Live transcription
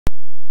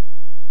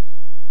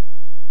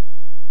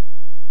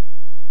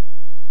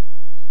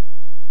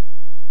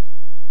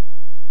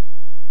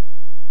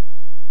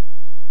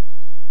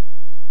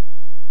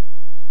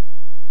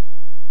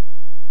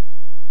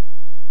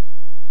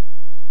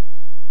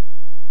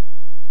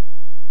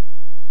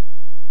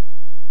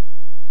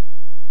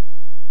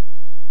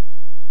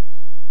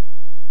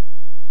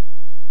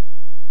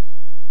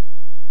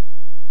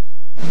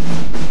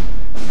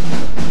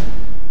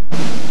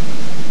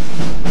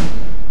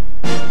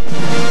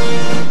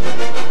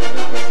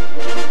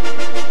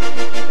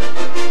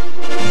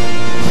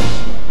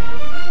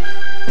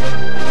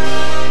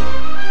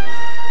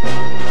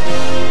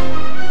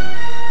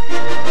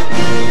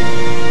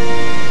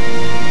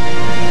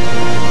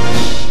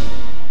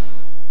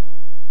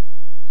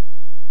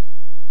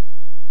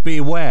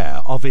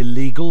Beware of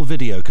illegal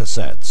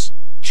videocassettes.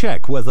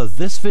 Check whether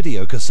this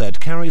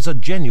videocassette carries a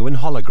genuine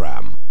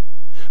hologram.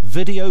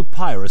 Video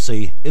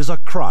piracy is a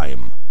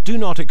crime. Do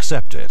not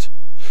accept it.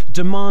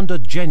 Demand a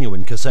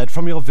genuine cassette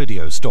from your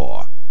video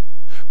store.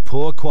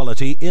 Poor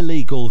quality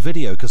illegal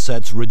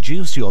videocassettes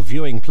reduce your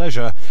viewing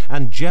pleasure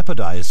and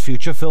jeopardize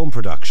future film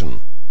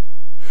production.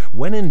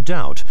 When in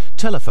doubt,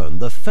 telephone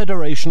the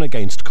Federation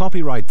Against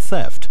Copyright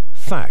Theft,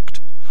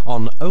 FACT,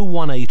 on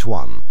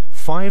 0181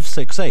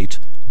 568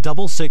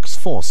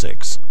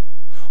 6646.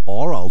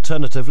 Or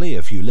alternatively,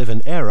 if you live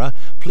in Era,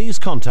 please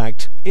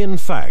contact In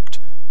Fact,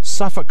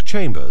 Suffolk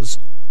Chambers,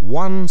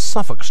 1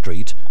 Suffolk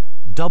Street,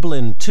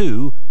 Dublin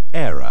 2,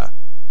 Era.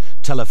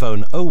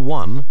 Telephone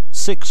 01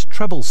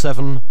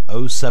 677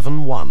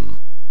 071.